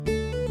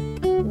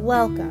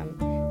Welcome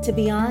to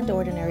Beyond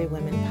Ordinary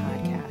Women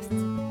podcast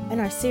and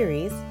our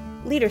series,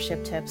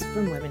 Leadership Tips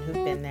from Women Who've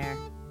Been There.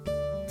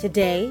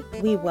 Today,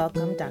 we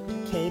welcome Dr.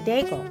 Kay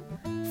Daigle,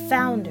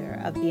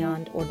 founder of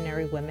Beyond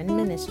Ordinary Women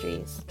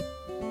Ministries.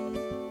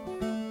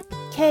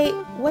 Kay,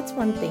 what's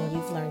one thing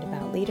you've learned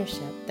about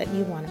leadership that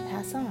you want to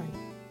pass on?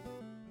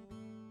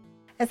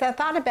 As I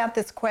thought about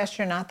this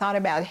question, I thought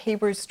about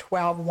Hebrews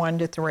 12,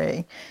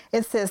 1-3.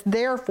 It says,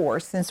 "Therefore,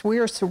 since we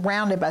are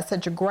surrounded by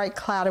such a great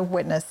cloud of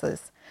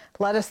witnesses,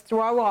 let us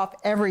throw off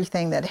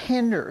everything that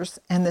hinders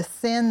and the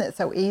sin that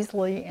so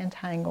easily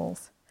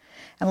entangles.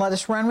 And let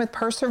us run with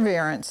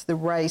perseverance the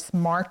race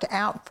marked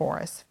out for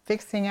us,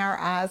 fixing our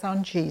eyes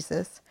on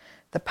Jesus,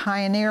 the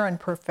pioneer and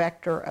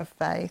perfecter of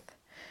faith.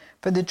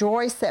 For the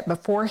joy set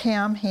before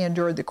him, he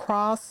endured the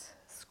cross,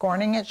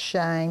 scorning its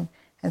shame,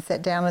 and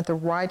sat down at the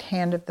right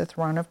hand of the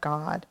throne of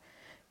God.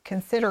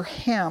 Consider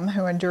him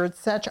who endured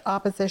such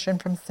opposition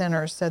from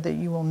sinners so that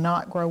you will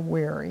not grow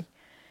weary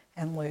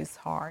and lose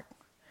heart."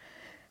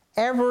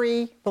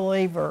 Every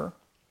believer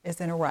is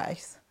in a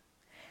race.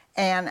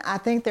 And I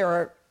think there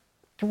are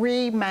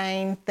three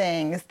main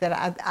things that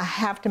I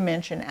have to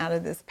mention out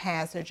of this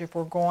passage if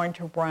we're going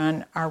to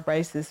run our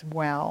races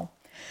well.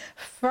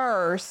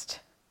 First,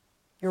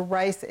 your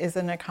race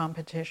isn't a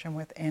competition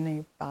with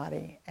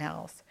anybody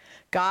else.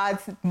 God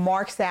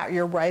marks out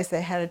your race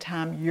ahead of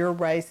time. Your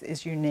race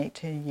is unique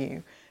to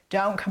you.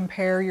 Don't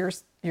compare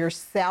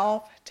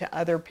yourself to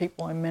other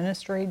people in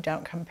ministry.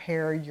 Don't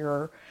compare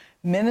your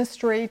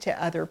ministry to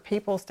other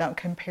people's. Don't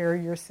compare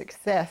your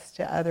success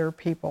to other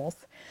people's.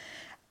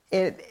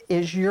 It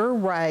is your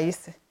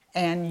race,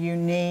 and you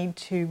need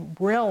to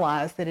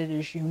realize that it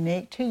is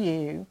unique to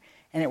you,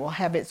 and it will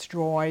have its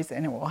joys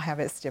and it will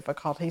have its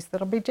difficulties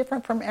that'll be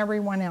different from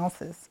everyone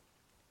else's.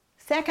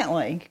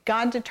 Secondly,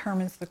 God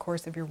determines the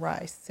course of your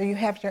race. So you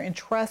have to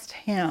entrust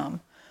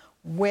him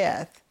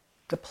with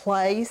the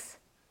place,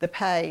 the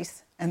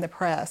pace, and the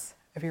press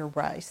of your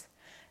race.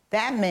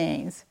 That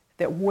means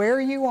that where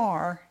you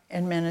are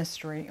in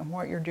ministry and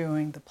what you're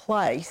doing, the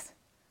place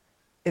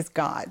is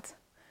God's.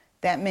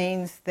 That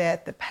means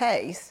that the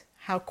pace,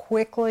 how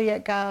quickly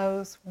it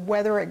goes,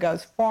 whether it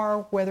goes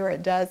far, whether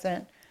it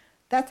doesn't,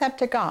 that's up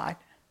to God.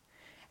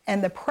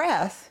 And the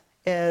press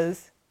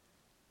is,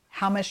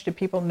 how much do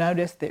people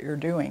notice that you're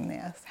doing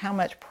this? How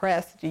much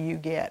press do you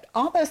get?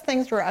 All those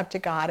things are up to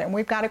God, and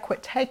we've got to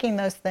quit taking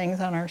those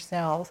things on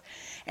ourselves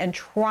and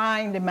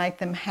trying to make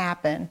them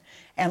happen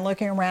and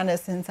looking around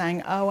us and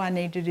saying, oh, I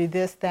need to do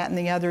this, that, and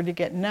the other to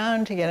get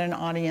known, to get an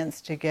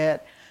audience, to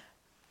get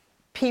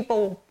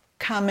people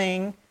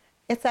coming.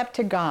 It's up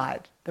to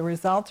God. The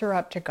results are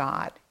up to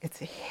God.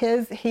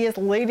 He is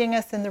leading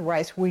us in the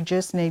race. We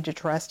just need to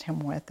trust him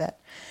with it.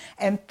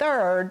 And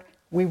third,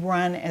 we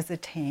run as a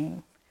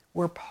team.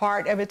 We're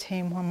part of a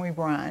team when we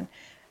run.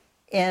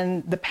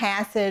 In the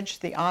passage,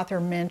 the author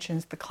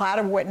mentions the cloud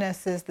of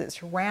witnesses that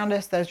surround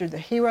us. Those are the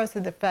heroes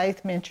of the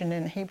faith mentioned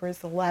in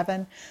Hebrews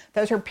 11.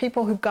 Those are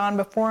people who've gone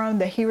before them,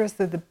 the heroes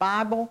of the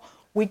Bible.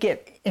 We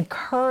get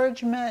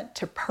encouragement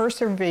to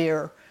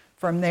persevere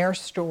from their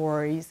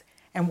stories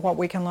and what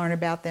we can learn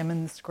about them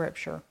in the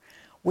scripture.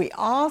 We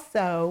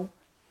also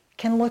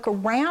can look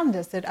around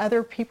us at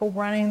other people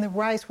running the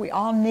race. We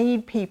all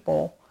need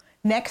people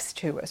next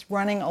to us,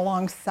 running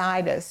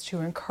alongside us to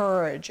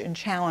encourage and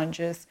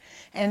challenge us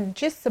and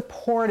just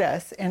support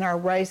us in our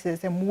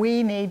races, and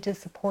we need to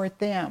support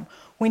them.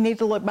 We need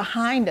to look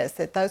behind us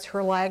at those who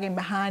are lagging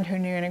behind, who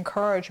need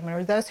encouragement,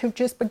 or those who've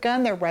just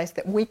begun their race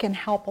that we can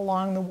help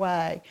along the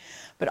way.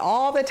 But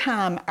all the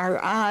time,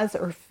 our eyes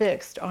are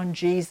fixed on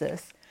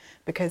Jesus,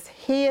 because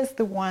he is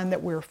the one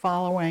that we're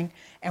following,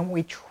 and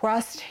we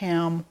trust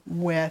him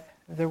with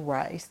the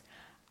race.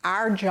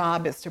 Our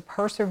job is to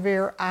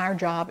persevere. Our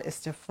job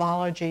is to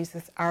follow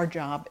Jesus. Our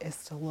job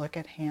is to look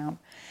at him.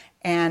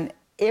 And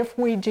if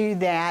we do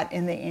that,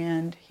 in the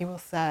end, he will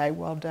say,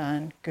 "Well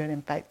done, good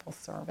and faithful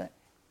servant."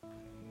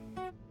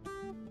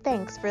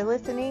 Thanks for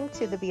listening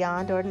to the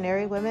Beyond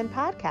Ordinary Women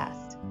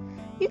podcast.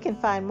 You can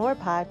find more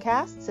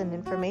podcasts and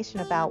information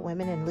about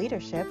women in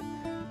leadership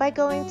by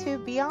going to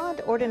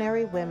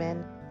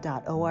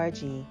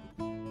beyondordinarywomen.org.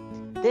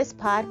 This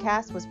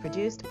podcast was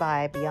produced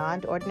by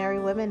Beyond Ordinary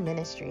Women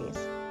Ministries.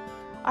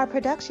 Our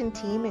production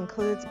team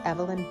includes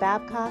Evelyn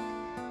Babcock,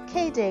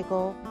 Kay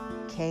Daigle,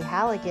 Kay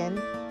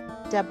Halligan,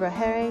 Deborah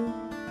Herring,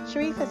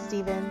 Sharifa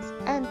Stevens,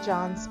 and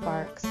John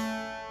Sparks.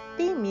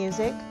 Theme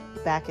music,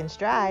 Back in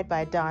Stride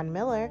by Don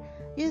Miller,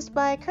 used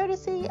by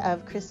courtesy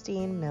of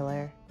Christine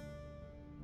Miller.